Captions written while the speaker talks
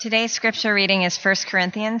Today's scripture reading is 1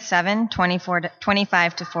 Corinthians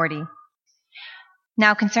 7:25-40.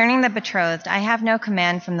 Now concerning the betrothed, I have no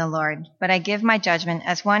command from the Lord, but I give my judgment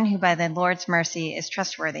as one who by the Lord's mercy is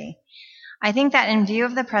trustworthy. I think that in view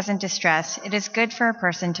of the present distress, it is good for a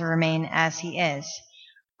person to remain as he is.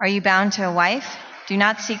 Are you bound to a wife? Do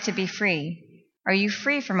not seek to be free. Are you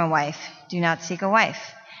free from a wife? Do not seek a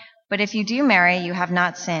wife. But if you do marry, you have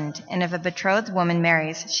not sinned, and if a betrothed woman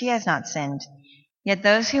marries, she has not sinned. Yet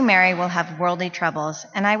those who marry will have worldly troubles,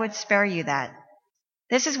 and I would spare you that.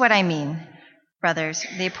 This is what I mean. Brothers,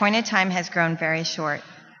 the appointed time has grown very short.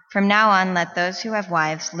 From now on, let those who have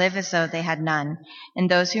wives live as though they had none,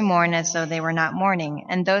 and those who mourn as though they were not mourning,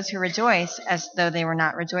 and those who rejoice as though they were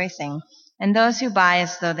not rejoicing, and those who buy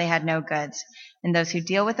as though they had no goods, and those who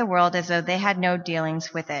deal with the world as though they had no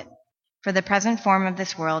dealings with it. For the present form of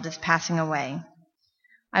this world is passing away.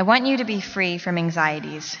 I want you to be free from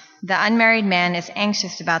anxieties. The unmarried man is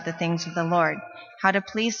anxious about the things of the Lord, how to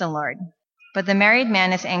please the Lord. But the married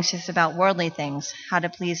man is anxious about worldly things, how to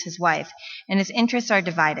please his wife, and his interests are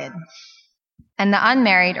divided. And the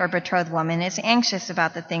unmarried or betrothed woman is anxious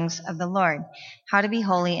about the things of the Lord, how to be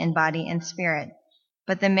holy in body and spirit.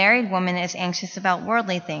 But the married woman is anxious about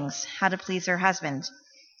worldly things, how to please her husband.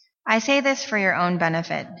 I say this for your own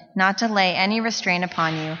benefit, not to lay any restraint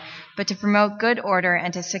upon you, but to promote good order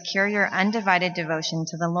and to secure your undivided devotion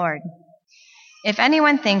to the Lord. If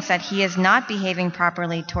anyone thinks that he is not behaving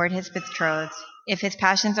properly toward his betrothed, if his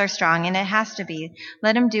passions are strong, and it has to be,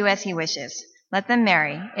 let him do as he wishes. Let them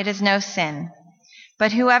marry. It is no sin.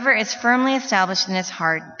 But whoever is firmly established in his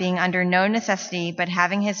heart, being under no necessity but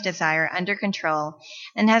having his desire under control,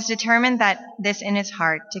 and has determined that this in his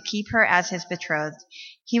heart, to keep her as his betrothed,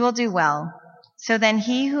 he will do well. So then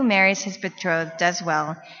he who marries his betrothed does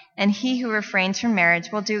well, and he who refrains from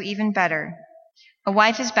marriage will do even better. A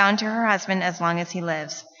wife is bound to her husband as long as he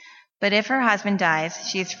lives. But if her husband dies,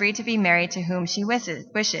 she is free to be married to whom she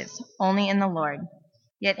wishes, only in the Lord.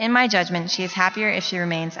 Yet in my judgment, she is happier if she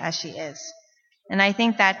remains as she is. And I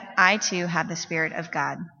think that I too have the Spirit of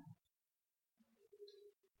God.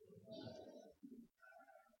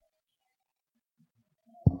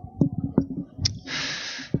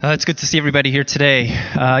 It's good to see everybody here today.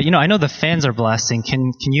 I know the fans are blasting.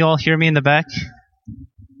 Can you all hear me in the back?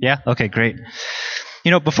 Yeah? Okay, great.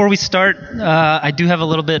 Before we start, I do have a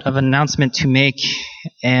little bit of an announcement to make.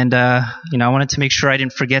 And, I wanted to make sure I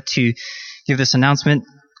didn't forget to give this announcement.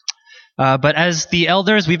 But as the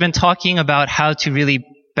elders, we've been talking about how to really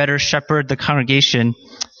better shepherd the congregation,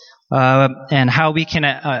 and how we can,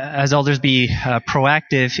 as elders, be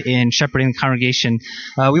proactive in shepherding the congregation.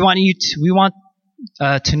 We want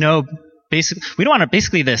to know, basically, we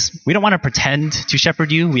don't want to pretend to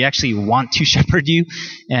shepherd you. We actually want to shepherd you,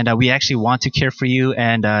 and we actually want to care for you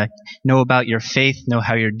and know about your faith, know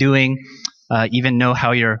how you're doing, even know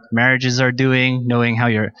how your marriages are doing, know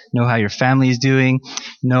how your family is doing,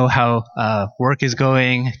 know how work is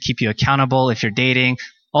going, keep you accountable if you're dating.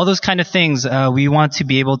 All those kind of things, we want to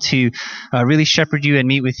be able to really shepherd you and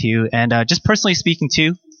meet with you. And just personally speaking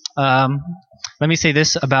too, let me say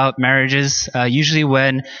this about marriages. Usually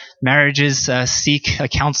when marriages seek a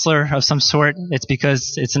counselor of some sort, it's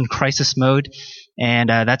because it's in crisis mode. And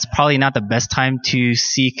that's probably not the best time to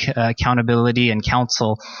seek accountability and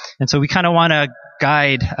counsel. And so we kind of want to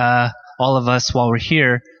guide all of us while we're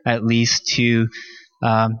here, at least, to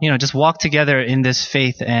just walk together in this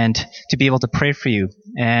faith and to be able to pray for you.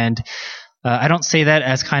 And I don't say that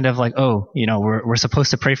as kind of like, we're supposed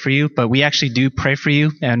to pray for you, but we actually do pray for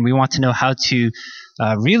you, and we want to know how to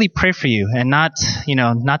really pray for you, and not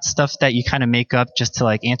stuff that you kind of make up just to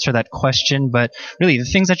like answer that question, but really the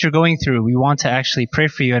things that you're going through, we want to actually pray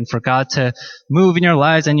for you and for God to move in your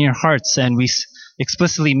lives and your hearts. And we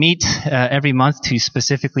explicitly meet every month to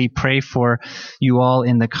specifically pray for you all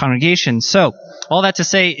in the congregation. So all that to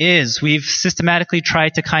say is we've systematically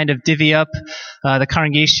tried to kind of divvy up the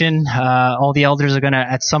congregation. All the elders are going to,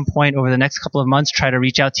 at some point over the next couple of months, try to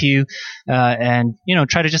reach out to you and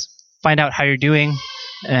try to just find out how you're doing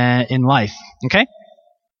in life. Okay?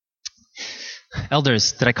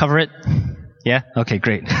 Elders, did I cover it? Yeah? Okay,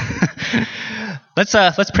 great.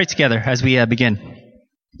 Let's pray together as we begin.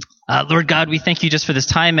 Lord God, we thank you just for this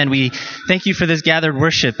time, and we thank you for this gathered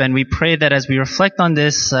worship, and we pray that as we reflect on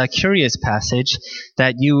this curious passage,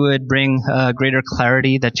 that you would bring greater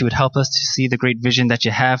clarity, that you would help us to see the great vision that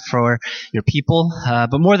you have for your people.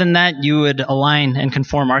 But more than that, you would align and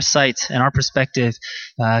conform our sight and our perspective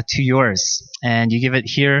to yours. And you give it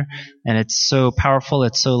here, and it's so powerful,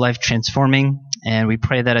 it's so life-transforming. And we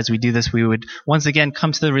pray that as we do this, we would once again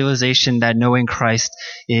come to the realization that knowing Christ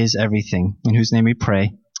is everything. In whose name we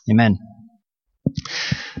pray. Amen.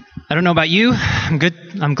 I don't know about you. I'm good.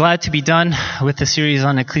 I'm glad to be done with the series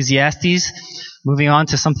on Ecclesiastes. Moving on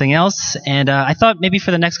to something else. And I thought maybe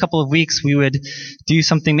for the next couple of weeks we would do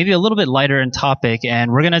something maybe a little bit lighter in topic.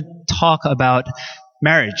 And we're going to talk about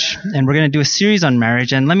marriage. And we're going to do a series on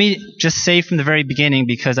marriage. And let me just say from the very beginning,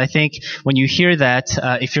 because I think when you hear that,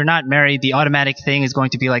 if you're not married, the automatic thing is going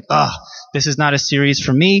to be like, oh, this is not a series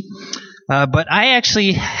for me. But I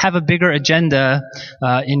actually have a bigger agenda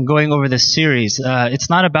in going over this series. It's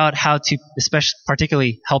not about how to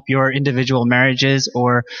particularly help your individual marriages,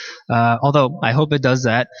 or although I hope it does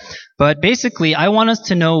that. But basically, I want us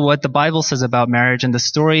to know what the Bible says about marriage and the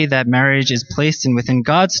story that marriage is placed in within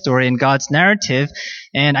God's story and God's narrative.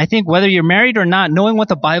 And I think whether you're married or not, knowing what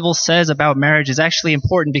the Bible says about marriage is actually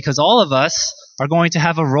important, because all of us are going to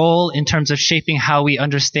have a role in terms of shaping how we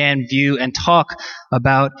understand, view, and talk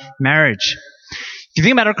about marriage. If you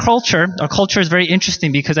think about our culture is very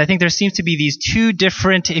interesting, because I think there seems to be these two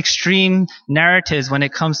different extreme narratives when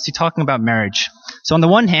it comes to talking about marriage. So on the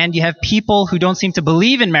one hand, you have people who don't seem to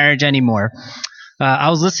believe in marriage anymore. I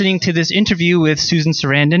was listening to this interview with Susan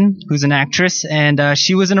Sarandon, who's an actress, and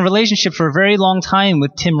she was in a relationship for a very long time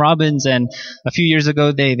with Tim Robbins, and a few years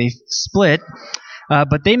ago they split.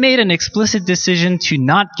 But they made an explicit decision to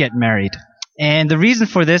not get married. And the reason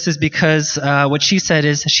for this is because what she said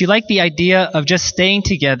is she liked the idea of just staying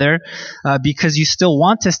together because you still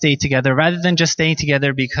want to stay together, rather than just staying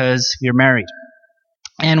together because you're married.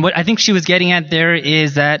 And what I think she was getting at there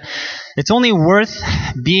is that it's only worth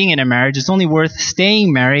being in a marriage, it's only worth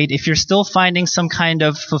staying married if you're still finding some kind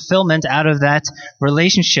of fulfillment out of that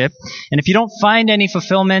relationship. And if you don't find any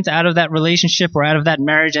fulfillment out of that relationship or out of that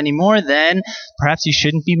marriage anymore, then perhaps you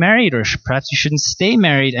shouldn't be married, or perhaps you shouldn't stay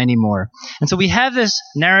married anymore. And so we have this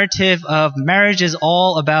narrative of marriage is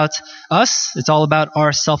all about us, it's all about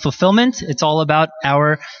our self-fulfillment, it's all about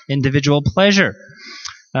our individual pleasure.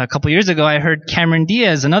 A couple years ago, I heard Cameron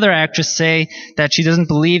Diaz, another actress, say that she doesn't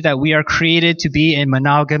believe that we are created to be in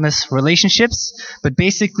monogamous relationships, but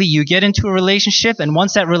basically you get into a relationship, and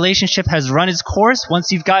once that relationship has run its course,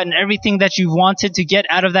 once you've gotten everything that you wanted to get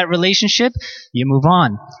out of that relationship, you move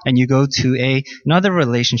on, and you go to another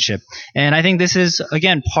relationship. And I think this is,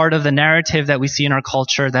 again, part of the narrative that we see in our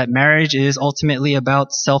culture, that marriage is ultimately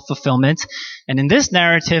about self-fulfillment. And in this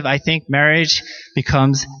narrative, I think marriage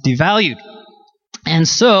becomes devalued. And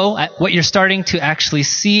so what you're starting to actually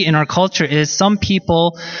see in our culture is some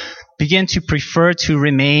people begin to prefer to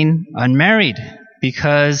remain unmarried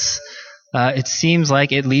because it seems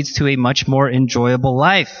like it leads to a much more enjoyable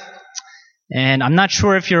life. And I'm not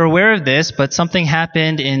sure if you're aware of this, but something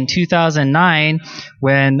happened in 2009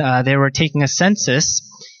 when they were taking a census.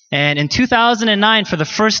 And in 2009, for the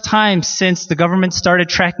first time since the government started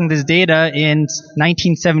tracking this data in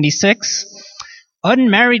 1976,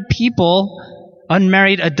 unmarried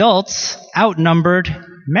adults outnumbered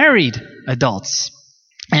married adults.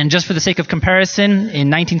 And just for the sake of comparison, in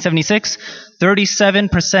 1976,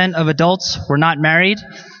 37% of adults were not married,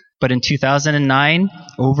 but in 2009,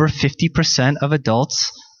 over 50% of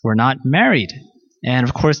adults were not married. And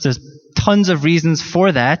of course, there's tons of reasons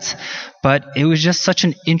for that, but it was just such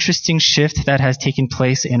an interesting shift that has taken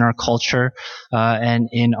place in our culture and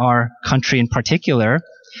in our country in particular.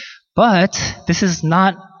 But this is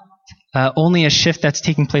not only a shift that's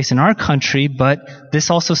taking place in our country, but this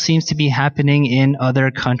also seems to be happening in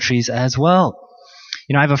other countries as well.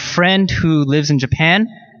 You know, I have a friend who lives in Japan,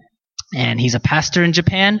 and he's a pastor in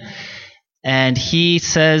Japan, and he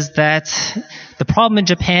says that the problem in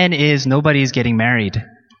Japan is nobody's getting married.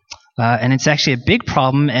 And it's actually a big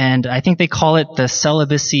problem, and I think they call it the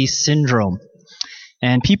celibacy syndrome.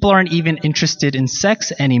 And people aren't even interested in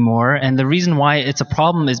sex anymore, and the reason why it's a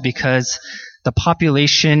problem is because the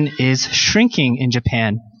population is shrinking in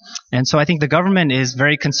Japan. And so I think the government is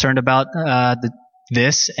very concerned about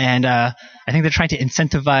this, and I think they're trying to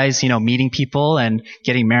incentivize, meeting people and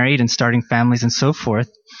getting married and starting families and so forth.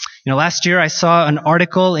 Last year I saw an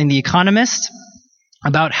article in The Economist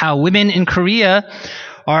about how women in Korea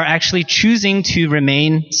are actually choosing to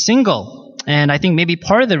remain single. And I think maybe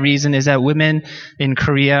part of the reason is that women in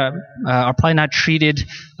Korea are probably not treated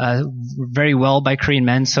very well by Korean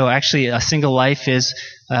men. So actually a single life is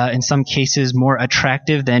in some cases more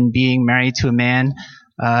attractive than being married to a man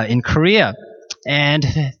in Korea. And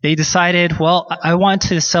they decided, well, I want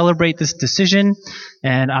to celebrate this decision,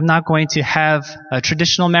 and I'm not going to have a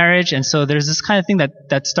traditional marriage. And so there's this kind of thing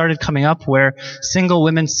that started coming up where single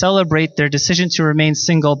women celebrate their decision to remain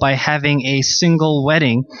single by having a single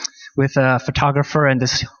wedding with a photographer and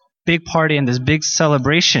this big party and this big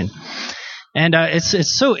celebration. And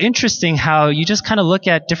it's so interesting how you just kind of look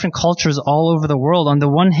at different cultures all over the world. On the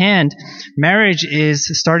one hand, marriage is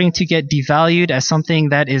starting to get devalued as something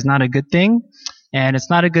that is not a good thing. And it's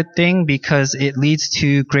not a good thing because it leads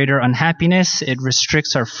to greater unhappiness, it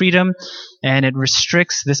restricts our freedom, and it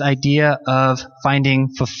restricts this idea of finding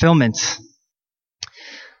fulfillment.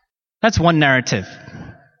 That's one narrative.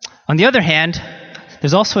 On the other hand,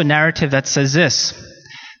 there's also a narrative that says this: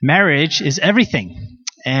 marriage is everything.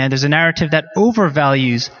 And there's a narrative that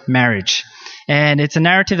overvalues marriage. And it's a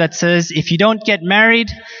narrative that says if you don't get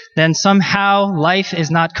married, then somehow life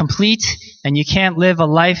is not complete and you can't live a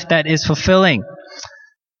life that is fulfilling.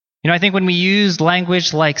 I think when we use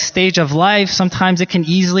language like stage of life, sometimes it can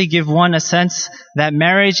easily give one a sense that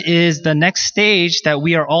marriage is the next stage that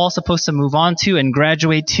we are all supposed to move on to and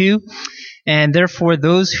graduate to. And therefore,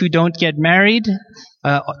 those who don't get married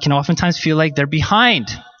can oftentimes feel like they're behind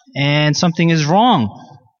and something is wrong.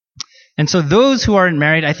 And so those who aren't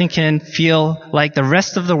married, I think, can feel like the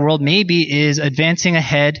rest of the world maybe is advancing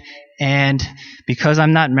ahead, and because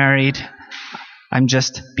I'm not married, I'm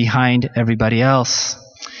just behind everybody else.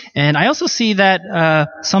 And I also see that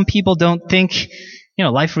some people don't think,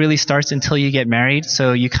 life really starts until you get married.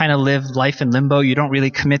 So you kind of live life in limbo. You don't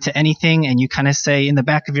really commit to anything, and you kind of say in the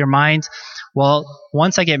back of your mind, well,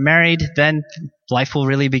 once I get married, then life will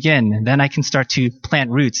really begin. Then I can start to plant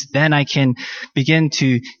roots. Then I can begin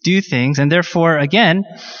to do things. And therefore, again,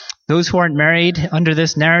 those who aren't married under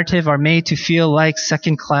this narrative are made to feel like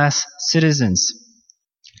second-class citizens.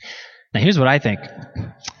 Now, here's what I think.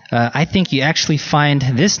 I think you actually find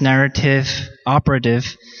this narrative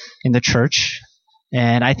operative in the church.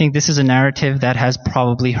 And I think this is a narrative that has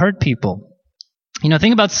probably hurt people.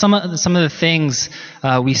 Think about some of the things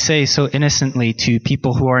we say so innocently to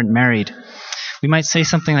people who aren't married. We might say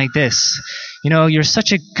something like this: you're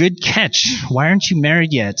such a good catch. Why aren't you married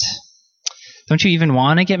yet? Don't you even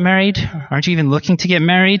want to get married? Aren't you even looking to get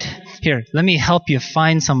married? Here, let me help you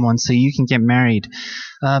find someone so you can get married.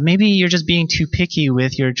 Maybe you're just being too picky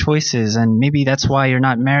with your choices, and maybe that's why you're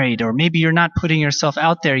not married. Or maybe you're not putting yourself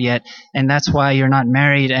out there yet, and that's why you're not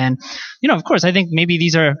married. And, of course, I think maybe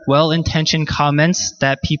these are well-intentioned comments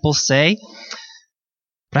that people say.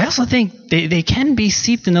 But I also think they can be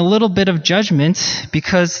seeped in a little bit of judgment,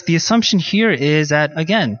 because the assumption here is that,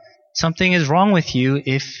 again, something is wrong with you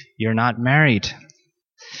if you're not married.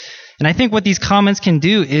 And I think what these comments can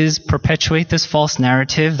do is perpetuate this false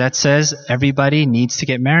narrative that says everybody needs to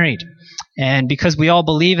get married. And because we all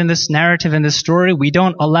believe in this narrative and this story, we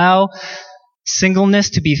don't allow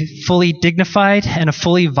singleness to be fully dignified and a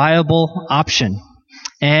fully viable option.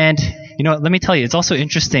 And, let me tell you, it's also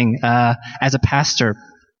interesting as a pastor.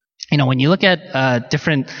 When you look at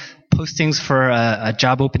different postings for a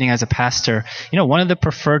job opening as a pastor, one of the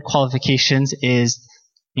preferred qualifications is,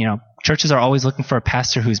 churches are always looking for a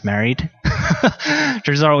pastor who's married.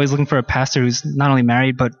 Churches are always looking for a pastor who's not only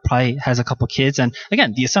married, but probably has a couple kids. And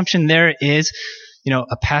again, the assumption there is,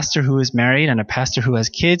 a pastor who is married and a pastor who has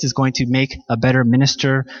kids is going to make a better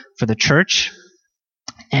minister for the church.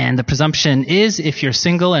 And the presumption is if you're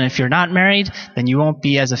single and if you're not married, then you won't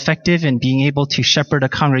be as effective in being able to shepherd a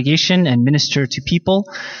congregation and minister to people.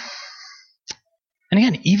 And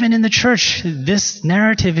again, even in the church, this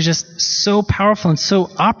narrative is just so powerful and so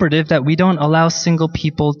operative that we don't allow single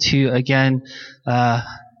people to, again, have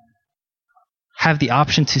the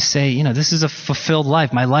option to say, this is a fulfilled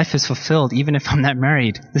life. My life is fulfilled even if I'm not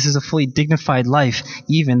married. This is a fully dignified life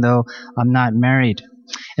even though I'm not married.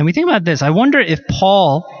 And we think about this. I wonder if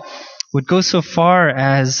Paul would go so far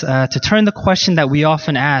as to turn the question that we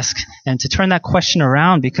often ask and to turn that question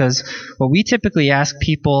around, because what we typically ask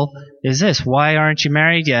people is this: why aren't you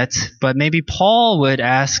married yet? But maybe Paul would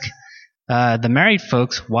ask the married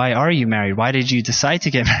folks, why are you married? Why did you decide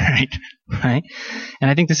to get married? Right?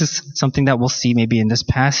 And I think this is something that we'll see maybe in this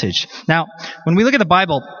passage. Now, when we look at the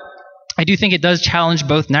Bible, I do think it does challenge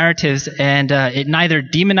both narratives, and it neither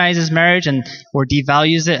demonizes marriage or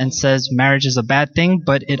devalues it and says marriage is a bad thing,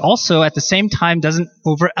 but it also at the same time doesn't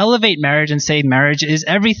over-elevate marriage and say marriage is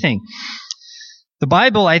everything. The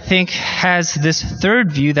Bible, I think, has this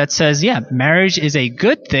third view that says, marriage is a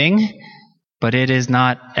good thing, but it is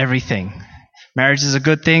not everything. Marriage is a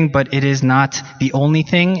good thing, but it is not the only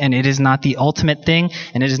thing, and it is not the ultimate thing,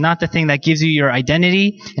 and it is not the thing that gives you your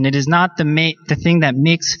identity, and it is not the thing that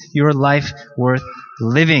makes your life worth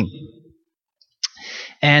living.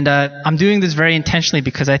 And I'm doing this very intentionally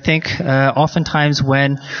because I think oftentimes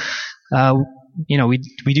when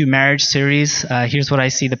we do marriage series, here's what I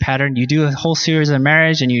see the pattern. You do a whole series on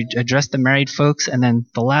marriage and you address the married folks, and then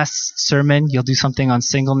the last sermon you'll do something on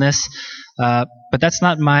singleness. But that's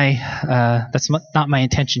not my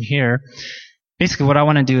intention here. Basically, what I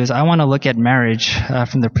want to do is I want to look at marriage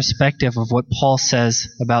from the perspective of what Paul says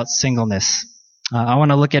about singleness. I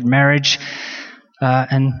want to look at marriage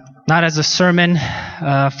and not as a sermon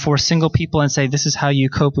for single people and say this is how you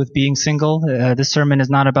cope with being single. This sermon is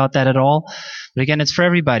not about that at all. But again, it's for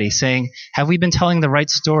everybody, saying, have we been telling the right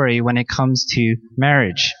story when it comes to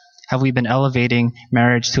marriage? Have we been elevating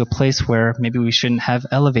marriage to a place where maybe we shouldn't have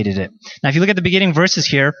elevated it? Now, if you look at the beginning verses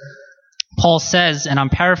here, Paul says, and I'm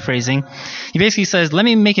paraphrasing, he basically says, let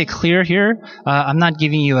me make it clear here. I'm not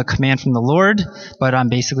giving you a command from the Lord, but I'm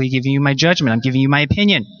basically giving you my judgment. I'm giving you my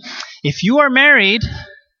opinion. If you are married,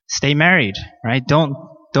 stay married, right? Don't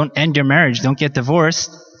end your marriage. Don't get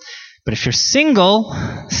divorced. But if you're single,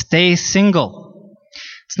 stay single.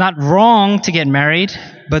 It's not wrong to get married,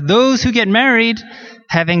 but those who get married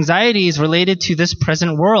have anxieties related to this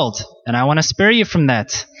present world, and I want to spare you from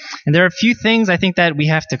that. And there are a few things I think that we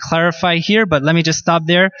have to clarify here, but let me just stop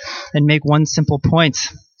there and make one simple point.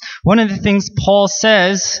 One of the things Paul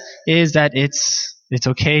says is that it's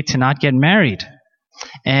okay to not get married.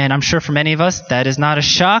 And I'm sure for many of us that is not a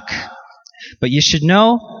shock, but you should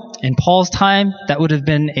know in Paul's time that would have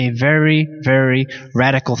been a very, very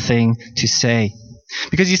radical thing to say.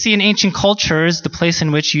 Because you see, in ancient cultures, the place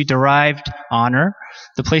in which you derived honor,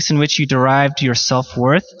 the place in which you derived your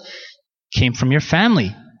self-worth, came from your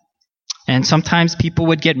family. And sometimes people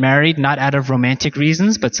would get married not out of romantic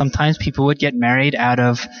reasons, but sometimes people would get married out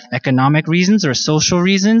of economic reasons or social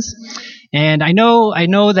reasons. And I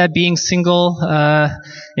know that being single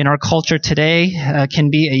in our culture today can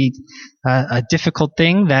be a difficult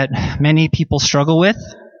thing that many people struggle with.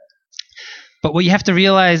 But what you have to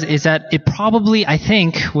realize is that it probably, I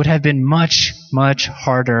think, would have been much, much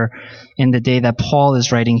harder in the day that Paul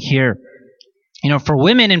is writing here. You know, for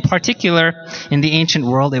women in particular, in the ancient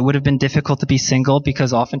world, it would have been difficult to be single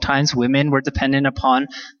because oftentimes women were dependent upon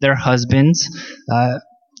their husbands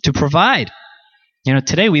to provide. You know,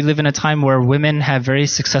 today we live in a time where women have very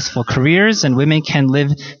successful careers and women can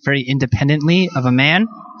live very independently of a man.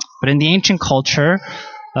 But in the ancient culture,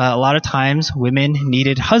 a lot of times women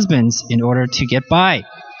needed husbands in order to get by.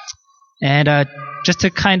 And just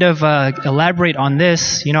to kind of elaborate on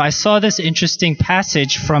this, you know, I saw this interesting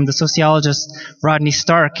passage from the sociologist Rodney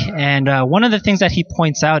Stark, and one of the things that he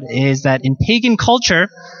points out is that in pagan culture,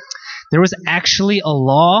 there was actually a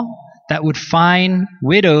law that would fine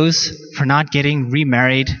widows for not getting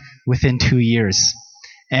remarried within 2 years.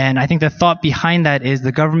 And I think the thought behind that is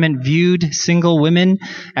the government viewed single women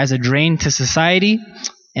as a drain to society.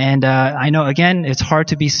 And I know, again, it's hard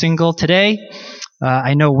to be single today.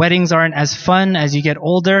 I know weddings aren't as fun as you get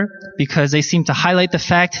older because they seem to highlight the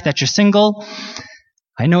fact that you're single.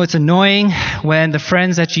 I know it's annoying when the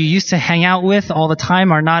friends that you used to hang out with all the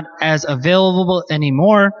time are not as available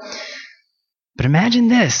anymore. But imagine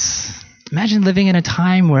this. Imagine living in a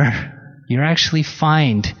time where you're actually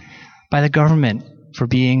fined by the government for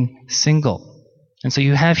being single. And so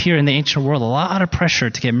you have here in the ancient world a lot of pressure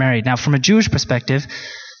to get married. Now, from a Jewish perspective,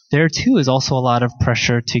 there too is also a lot of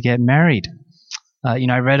pressure to get married.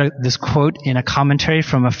 I read this quote in a commentary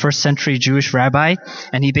from a first century Jewish rabbi,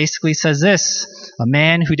 and he basically says this: a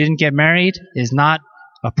man who didn't get married is not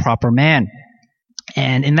a proper man.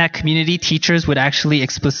 And in that community, teachers would actually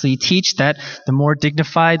explicitly teach that the more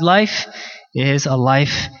dignified life is a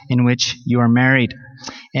life in which you are married.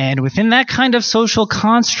 And within that kind of social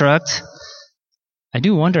construct, I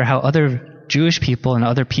do wonder how other Jewish people and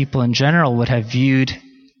other people in general would have viewed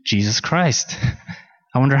Jesus Christ.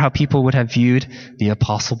 I wonder how people would have viewed the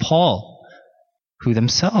Apostle Paul, who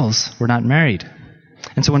themselves were not married.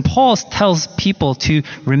 And so when Paul tells people to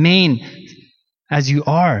remain as you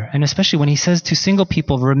are, and especially when he says to single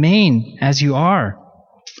people, remain as you are,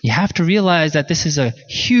 you have to realize that this is a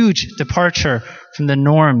huge departure from the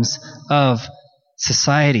norms of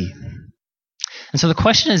society. And so the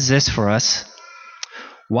question is this for us: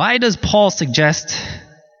 why does Paul suggest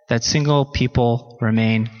that single people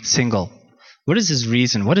remain single? What is his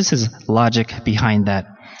reason? What is his logic behind that?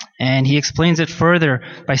 And he explains it further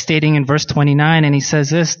by stating in verse 29, and he says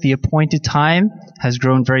this: the appointed time has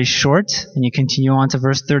grown very short. And you continue on to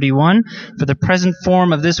verse 31, for the present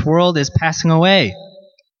form of this world is passing away.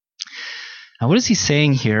 Now, what is he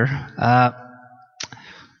saying here?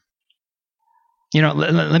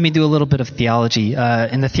 Let me do a little bit of theology.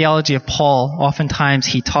 In the theology of Paul, oftentimes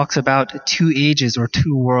he talks about two ages or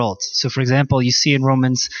two worlds. So, for example, you see in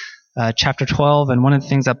Romans chapter 12, and one of the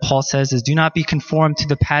things that Paul says is, do not be conformed to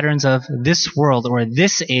the patterns of this world or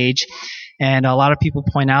this age. And a lot of people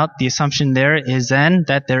point out the assumption there is then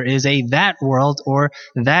that there is a that world or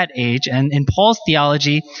that age. And in Paul's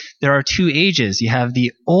theology, there are two ages. You have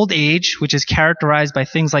the old age, which is characterized by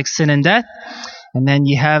things like sin and death. And then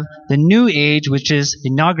you have the new age, which is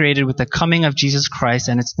inaugurated with the coming of Jesus Christ,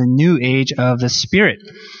 and it's the new age of the Spirit.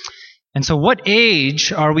 And so what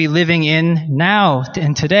age are we living in now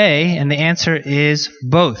and today? And the answer is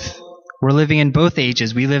both. We're living in both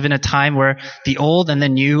ages. We live in a time where the old and the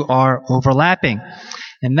new are overlapping.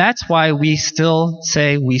 And that's why we still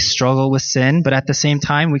say we struggle with sin, but at the same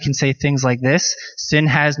time we can say things like this: sin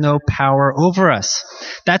has no power over us.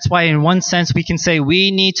 That's why in one sense we can say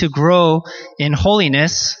we need to grow in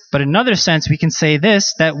holiness, but in another sense we can say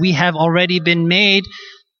this, that we have already been made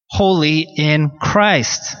holy in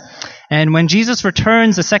Christ. And when Jesus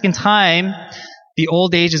returns the second time, the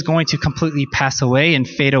old age is going to completely pass away and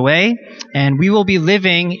fade away, and we will be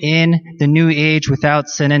living in the new age without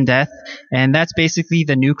sin and death. And that's basically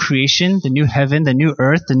the new creation, the new heaven, the new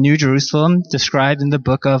earth, the new Jerusalem described in the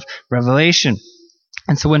book of Revelation.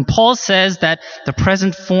 And so when Paul says that the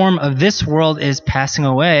present form of this world is passing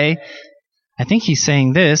away, I think he's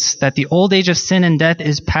saying this, that the old age of sin and death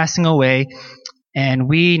is passing away, and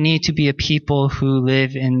we need to be a people who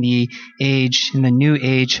live in the new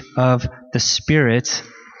age of the Spirit.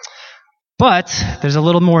 But there's a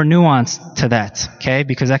little more nuance to that, okay?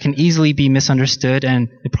 Because that can easily be misunderstood, and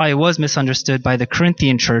it probably was misunderstood by the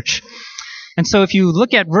Corinthian church. And so if you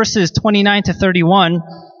look at verses 29 to 31,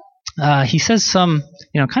 he says some,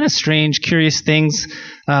 kind of strange, curious things,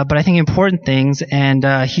 but I think important things. And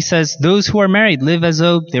he says, those who are married live as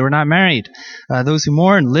though they were not married. Those who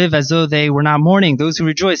mourn live as though they were not mourning. Those who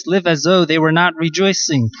rejoice live as though they were not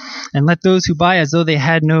rejoicing. And let those who buy as though they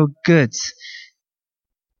had no goods.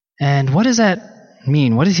 And what does that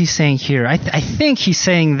mean? What is he saying here? I think he's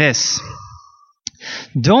saying this.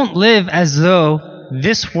 Don't live as though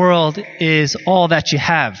this world is all that you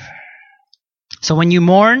have. So when you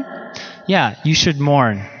mourn, yeah, you should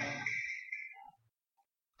mourn.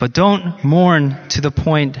 But don't mourn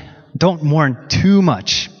don't mourn too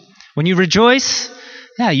much. When you rejoice,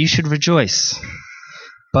 yeah, you should rejoice.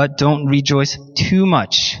 But don't rejoice too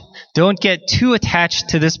much. Don't get too attached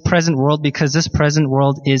to this present world, because this present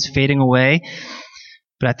world is fading away.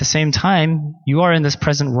 But at the same time, you are in this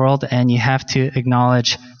present world and you have to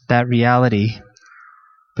acknowledge that reality.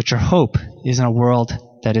 But your hope is in a world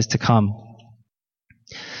that is to come.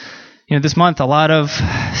 This month, a lot of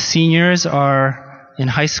seniors in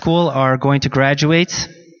high school are going to graduate.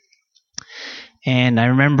 And I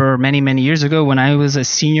remember many, many years ago when I was a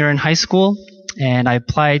senior in high school, and I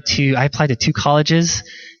applied to two colleges,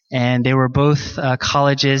 and they were both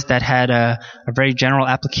colleges that had a very general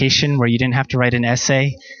application where you didn't have to write an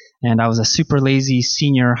essay. And I was a super lazy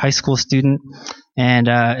senior high school student, and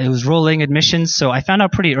it was rolling admissions, so I found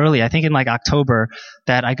out pretty early, I think in October,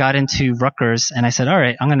 that I got into Rutgers, and I said, all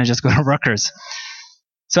right, I'm going to just go to Rutgers.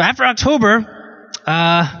 So after October,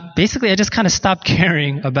 basically I just kind of stopped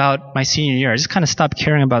caring about my senior year. I just kind of stopped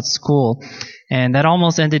caring about school, and that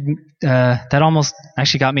almost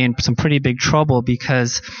actually got me in some pretty big trouble,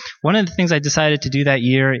 because one of the things I decided to do that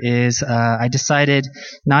year is I decided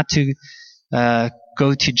not to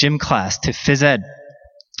go to gym class, to phys ed,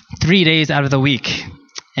 3 days out of the week.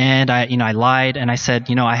 And I lied and I said,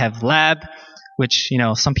 I have lab, which,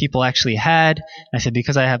 some people actually had. And I said,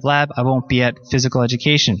 because I have lab, I won't be at physical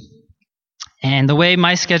education. And the way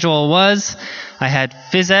my schedule was, I had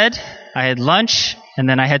phys ed, I had lunch, and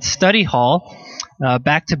then I had study hall,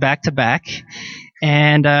 back to back to back.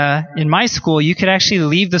 And in my school, you could actually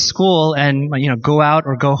leave the school and, go out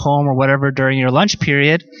or go home or whatever during your lunch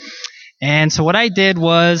period. And so what I did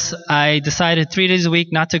was I decided 3 days a week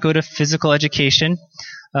not to go to physical education.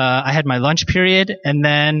 I had my lunch period, and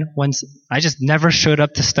then I just never showed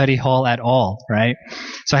up to study hall at all, right?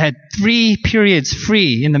 So I had 3 periods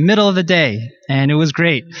free in the middle of the day, and it was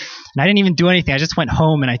great. And I didn't even do anything. I just went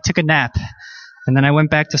home and I took a nap, and then I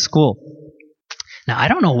went back to school. Now, I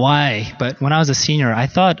don't know why, but when I was a senior, I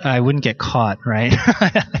thought I wouldn't get caught, right?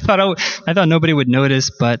 I thought nobody would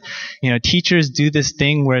notice, but, teachers do this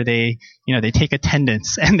thing where they take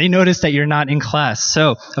attendance and they notice that you're not in class.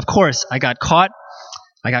 So, of course, I got caught.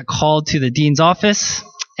 I got called to the dean's office,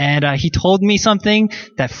 and he told me something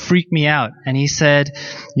that freaked me out. And he said,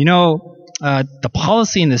 the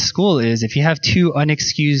policy in the school is if you have 2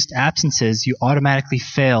 unexcused absences, you automatically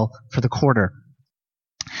fail for the quarter.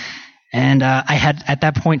 And I had, at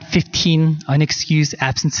that point, 15 unexcused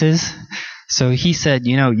absences. So he said,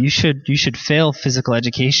 you should fail physical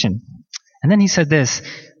education. And then he said this: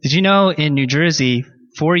 did you know in New Jersey,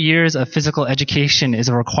 4 years of physical education is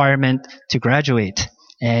a requirement to graduate?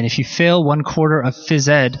 And if you fail 1/4 of phys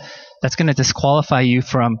ed, that's going to disqualify you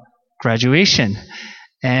from graduation.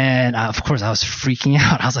 And of course, I was freaking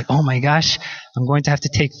out. I was like, oh my gosh, I'm going to have to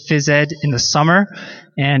take phys ed in the summer.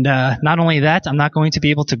 And not only that, I'm not going to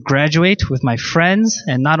be able to graduate with my friends.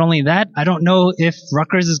 And not only that, I don't know if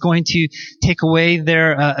Rutgers is going to take away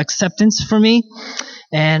their acceptance for me.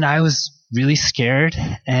 And I was really scared.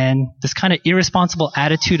 And this kind of irresponsible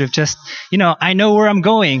attitude of just, I know where I'm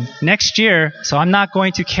going next year, so I'm not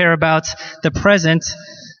going to care about the present,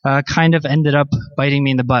 kind of ended up biting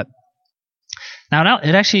me in the butt. Now,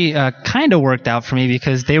 it actually kind of worked out for me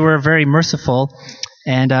because they were very merciful,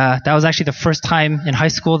 and that was actually the first time in high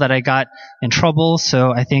school that I got in trouble,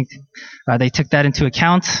 so I think they took that into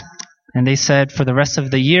account, and they said for the rest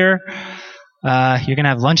of the year, you're going to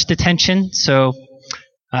have lunch detention, so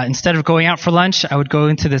instead of going out for lunch, I would go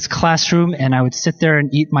into this classroom, and I would sit there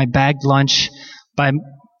and eat my bagged lunch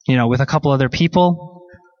with a couple other people.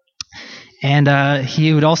 And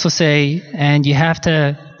he would also say, and you have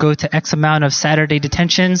to go to X amount of Saturday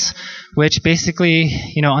detentions, which basically,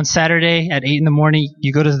 on Saturday at 8 a.m,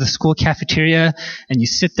 you go to the school cafeteria and you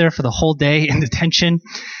sit there for the whole day in detention.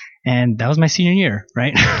 And that was my senior year,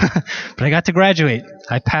 right? But I got to graduate.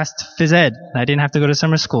 I passed phys ed. I didn't have to go to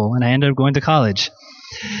summer school, and I ended up going to college.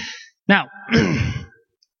 Now,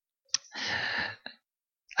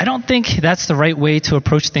 I don't think that's the right way to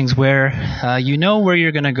approach things where you know where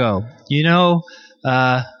you're going to go. You know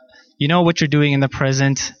what you're doing in the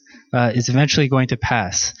present is eventually going to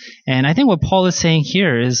pass. And I think what Paul is saying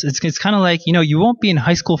here is it's kind of like, you won't be in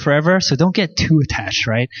high school forever, so don't get too attached,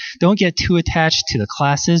 right? Don't get too attached to the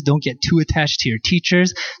classes. Don't get too attached to your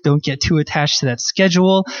teachers. Don't get too attached to that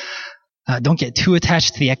schedule. Don't get too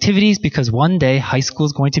attached to the activities, because one day high school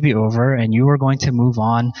is going to be over and you are going to move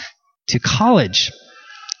on to college.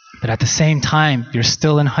 But at the same time, you're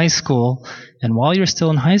still in high school, and while you're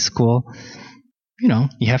still in high school,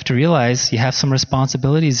 you have to realize you have some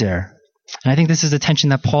responsibilities there. And I think this is the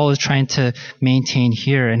tension that Paul is trying to maintain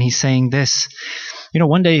here, and he's saying this,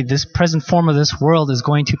 one day this present form of this world is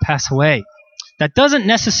going to pass away. That doesn't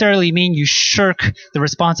necessarily mean you shirk the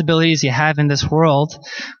responsibilities you have in this world,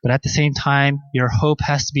 but at the same time, your hope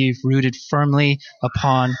has to be rooted firmly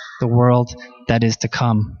upon the world that is to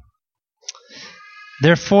come.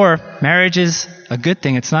 Therefore, marriage is a good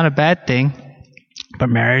thing. It's not a bad thing, but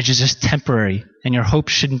marriage is just temporary, and your hope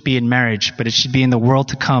shouldn't be in marriage, but it should be in the world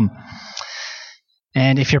to come.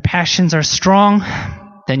 And if your passions are strong,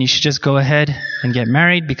 then you should just go ahead and get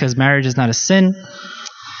married, because marriage is not a sin,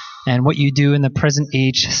 and what you do in the present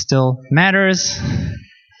age still matters.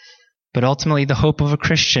 But ultimately, the hope of a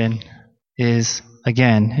Christian is,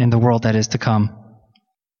 again, in the world that is to come.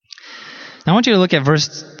 Now, I want you to look at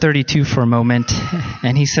verse 32 for a moment,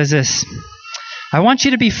 and he says this: I want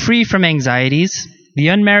you to be free from anxieties. The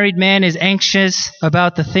unmarried man is anxious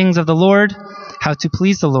about the things of the Lord, how to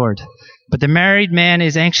please the Lord. But the married man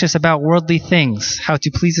is anxious about worldly things, how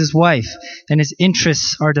to please his wife, and his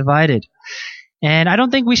interests are divided. And I don't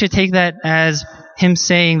think we should take that as him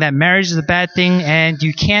saying that marriage is a bad thing and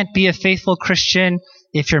you can't be a faithful Christian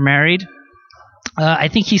if you're married. I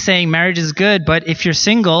think he's saying marriage is good, but if you're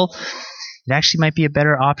single, it actually might be a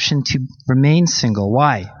better option to remain single.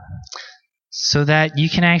 Why? So that you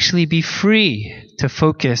can actually be free to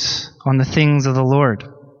focus on the things of the Lord.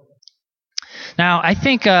 Now, I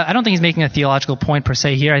don't think he's making a theological point per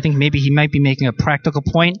se here. I think maybe he might be making a practical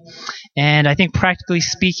point. And I think practically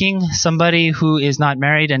speaking, somebody who is not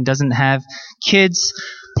married and doesn't have kids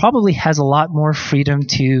probably has a lot more freedom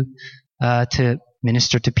to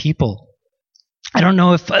minister to people. I don't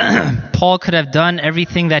know if Paul could have done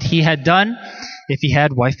everything that he had done if he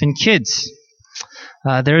had wife and kids.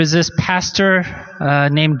 There is this pastor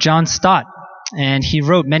named John Stott, and he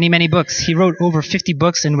wrote many, many books. He wrote over 50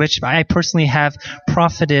 books in which I personally have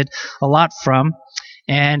profited a lot from.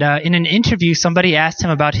 And in an interview, somebody asked him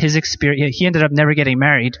about his experience. He ended up never getting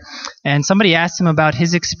married. And somebody asked him about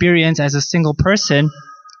his experience as a single person.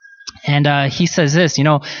 And he says this,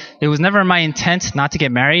 it was never my intent not to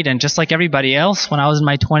get married. And just like everybody else, when I was in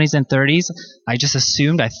my 20s and 30s,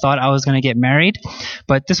 I thought I was going to get married.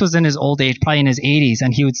 But this was in his old age, probably in his 80s.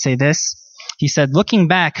 And he would say this. He said, looking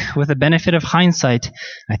back with the benefit of hindsight,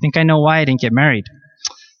 I think I know why I didn't get married.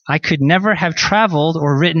 I could never have traveled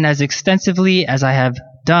or written as extensively as I have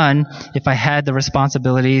done if I had the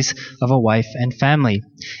responsibilities of a wife and family.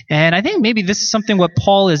 And I think maybe this is something what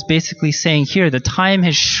Paul is basically saying here. The time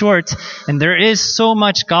is short, and there is so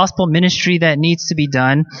much gospel ministry that needs to be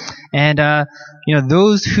done. And,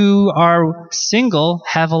 those who are single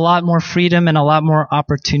have a lot more freedom and a lot more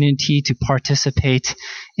opportunity to participate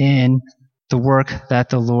in the work that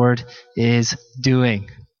the Lord is doing.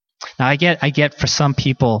 Now, I get for some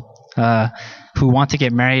people who want to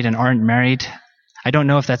get married and aren't married, I don't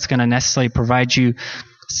know if that's going to necessarily provide you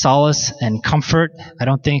solace and comfort. I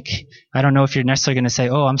don't know if you're necessarily going to say,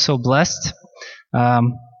 oh, I'm so blessed.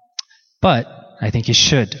 But I think you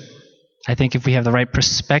should. I think if we have the right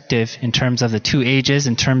perspective in terms of the two ages,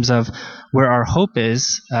 in terms of where our hope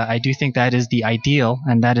is, I do think that is the ideal,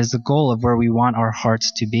 and that is the goal of where we want our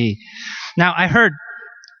hearts to be. Now,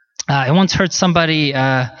 I once heard somebody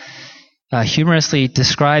humorously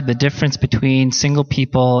describe the difference between single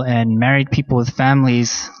people and married people with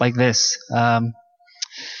families like this.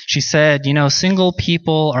 She said, single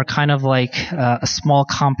people are kind of like a small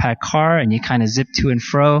compact car, and you kind of zip to and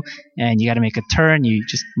fro, and you got to make a turn. You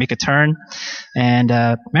just make a turn. And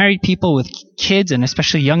married people with kids, and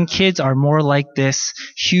especially young kids, are more like this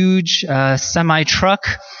huge semi-truck.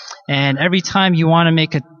 And every time you want to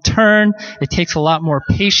make a turn, it takes a lot more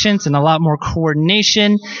patience and a lot more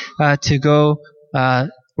coordination to go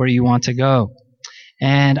where you want to go.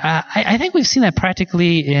 And I think we've seen that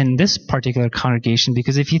practically in this particular congregation,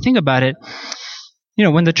 because if you think about it,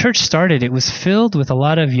 when the church started, it was filled with a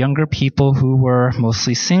lot of younger people who were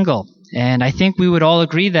mostly single. And I think we would all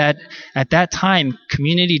agree that at that time,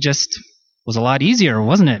 community just was a lot easier,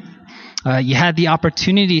 wasn't it? You had the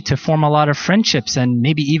opportunity to form a lot of friendships, and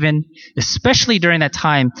maybe even, especially during that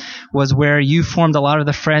time, was where you formed a lot of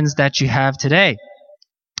the friends that you have today.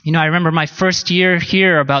 I remember my first year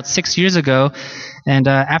here about 6 years ago, and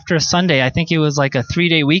after a Sunday, I think it was like a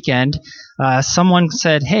 3-day weekend, someone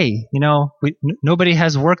said, hey, nobody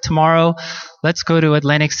has work tomorrow, let's go to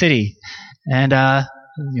Atlantic City. And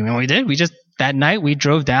we did. That night we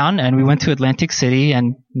drove down and we went to Atlantic City,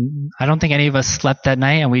 and I don't think any of us slept that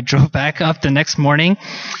night, and we drove back up the next morning.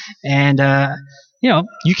 And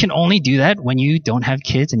you can only do that when you don't have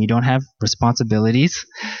kids and you don't have responsibilities.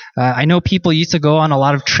 I know people used to go on a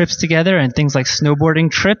lot of trips together, and things like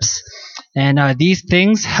snowboarding trips. And these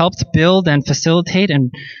things helped build and facilitate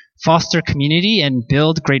and foster community and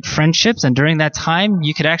build great friendships. And during that time,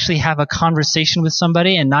 you could actually have a conversation with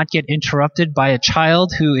somebody and not get interrupted by a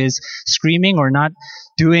child who is screaming or not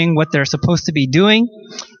doing what they're supposed to be doing.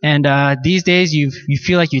 And these days, you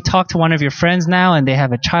feel like you talk to one of your friends now and they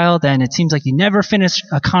have a child, and it seems like you never finish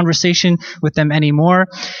a conversation with them anymore.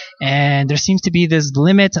 And there seems to be this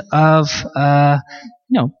limit of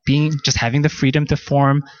having the freedom to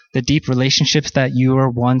form the deep relationships that you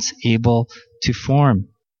were once able to form.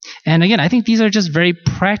 And again, I think these are just very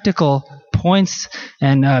practical points.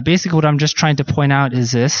 And basically what I'm just trying to point out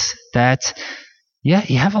is this, that you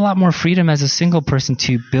have a lot more freedom as a single person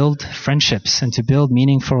to build friendships and to build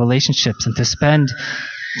meaningful relationships and to spend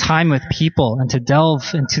time with people and to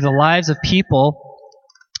delve into the lives of people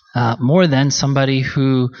more than somebody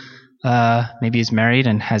who maybe is married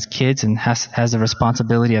and has kids and has the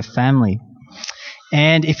responsibility of family.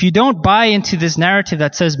 And if you don't buy into this narrative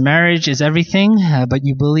that says marriage is everything, but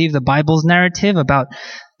you believe the Bible's narrative about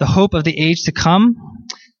the hope of the age to come,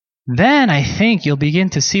 then I think you'll begin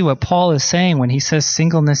to see what Paul is saying when he says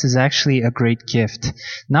singleness is actually a great gift.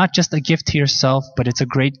 Not just a gift to yourself, but it's a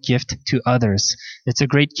great gift to others. It's a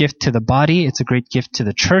great gift to the body. It's a great gift to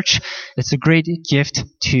the church. It's a great gift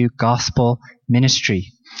to gospel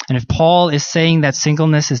ministry. And if Paul is saying that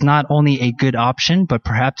singleness is not only a good option, but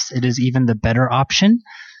perhaps it is even the better option,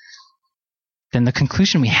 then the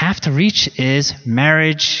conclusion we have to reach is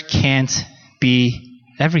marriage can't be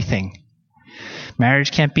everything.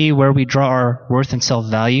 Marriage can't be where we draw our worth and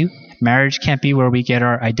self-value. Marriage can't be where we get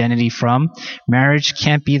our identity from. Marriage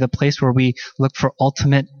can't be the place where we look for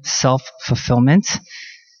ultimate self-fulfillment.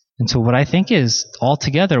 And so what I think is,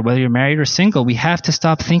 altogether, whether you're married or single, we have to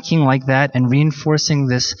stop thinking like that and reinforcing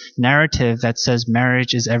this narrative that says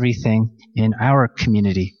marriage is everything in our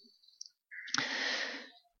community.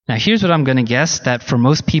 Now, here's what I'm going to guess, that for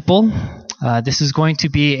most people, this is going to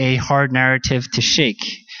be a hard narrative to shake.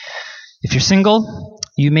 If you're single,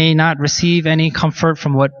 you may not receive any comfort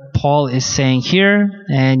from what Paul is saying here,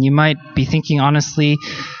 and you might be thinking, honestly,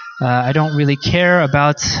 I don't really care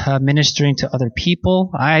about ministering to other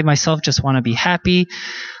people. I myself just want to be happy.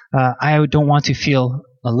 I don't want to feel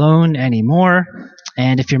alone anymore.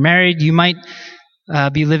 And if you're married, you might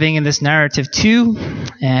be living in this narrative too.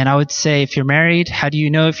 And I would say, if you're married, how do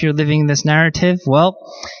you know if you're living this narrative? Well,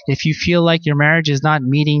 if you feel like your marriage is not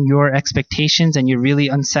meeting your expectations and you're really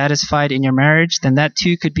unsatisfied in your marriage, then that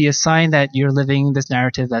too could be a sign that you're living this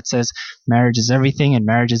narrative that says marriage is everything and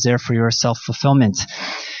marriage is there for your self-fulfillment.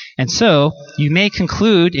 And so, you may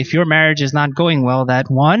conclude, if your marriage is not going well, that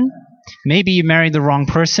 1, maybe you married the wrong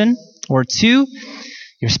person, or 2,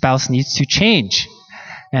 your spouse needs to change.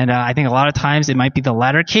 And I think a lot of times it might be the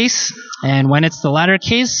latter case. And when it's the latter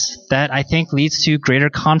case, that I think leads to greater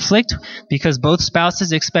conflict because both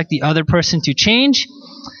spouses expect the other person to change.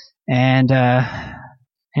 And,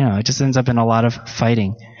 it just ends up in a lot of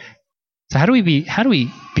fighting. So how do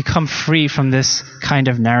we become free from this kind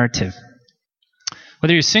of narrative?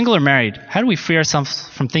 Whether you're single or married, how do we free ourselves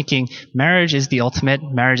from thinking marriage is the ultimate,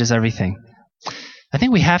 marriage is everything? I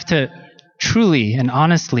think we have to truly and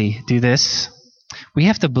honestly do this. We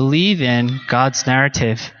have to believe in God's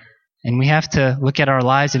narrative, and we have to look at our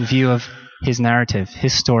lives in view of His narrative,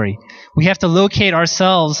 His story. We have to locate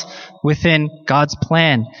ourselves within God's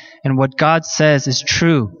plan and what God says is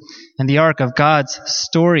true and the arc of God's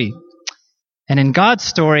story. And in God's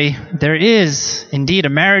story, there is indeed a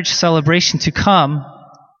marriage celebration to come,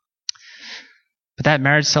 but that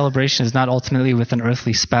marriage celebration is not ultimately with an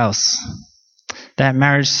earthly spouse. That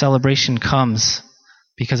marriage celebration comes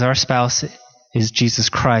because our spouse is Jesus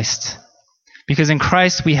Christ. Because in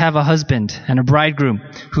Christ we have a husband and a bridegroom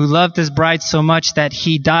who loved his bride so much that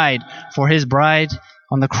he died for his bride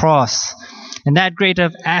on the cross. And that great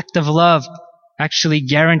act of love actually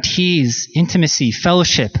guarantees intimacy,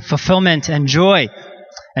 fellowship, fulfillment, and joy.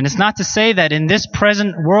 And it's not to say that in this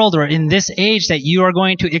present world or in this age that you are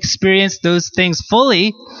going to experience those things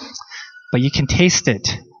fully, but you can taste it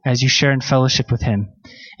as you share in fellowship with Him.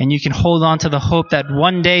 And you can hold on to the hope that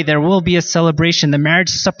one day there will be a celebration, the marriage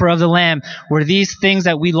supper of the Lamb, where these things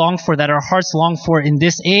that we long for, that our hearts long for in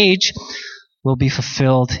this age, will be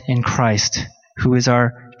fulfilled in Christ, who is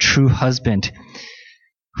our true husband,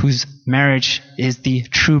 whose marriage is the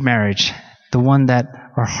true marriage, the one that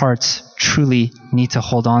our hearts truly need to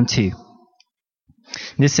hold on to. In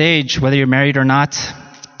this age, whether you're married or not,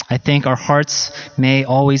 I think our hearts may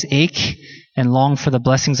always ache and long for the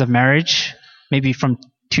blessings of marriage, maybe from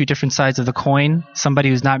two different sides of the coin. Somebody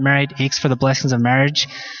who's not married aches for the blessings of marriage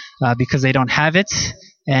because they don't have it,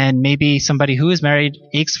 and maybe somebody who is married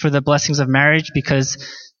aches for the blessings of marriage because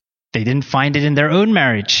they didn't find it in their own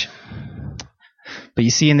marriage. But you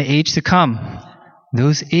see, in the age to come,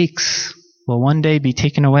 those aches will one day be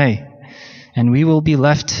taken away, and we will be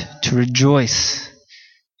left to rejoice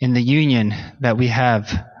in the union that we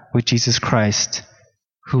have with Jesus Christ,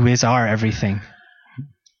 who is our everything.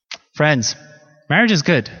 Friends, marriage is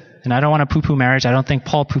good, and I don't want to poo-poo marriage. I don't think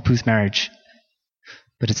Paul poo-poos marriage.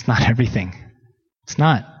 But it's not everything. It's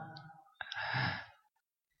not.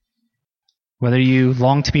 Whether you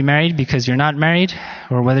long to be married because you're not married,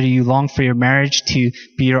 or whether you long for your marriage to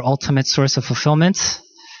be your ultimate source of fulfillment,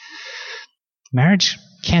 marriage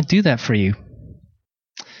can't do that for you.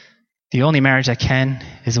 The only marriage that can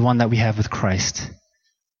is the one that we have with Christ.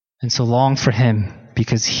 And so long for Him,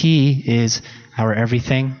 because He is our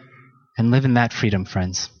everything, and live in that freedom,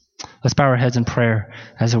 friends. Let's bow our heads in prayer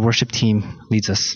as the worship team leads us.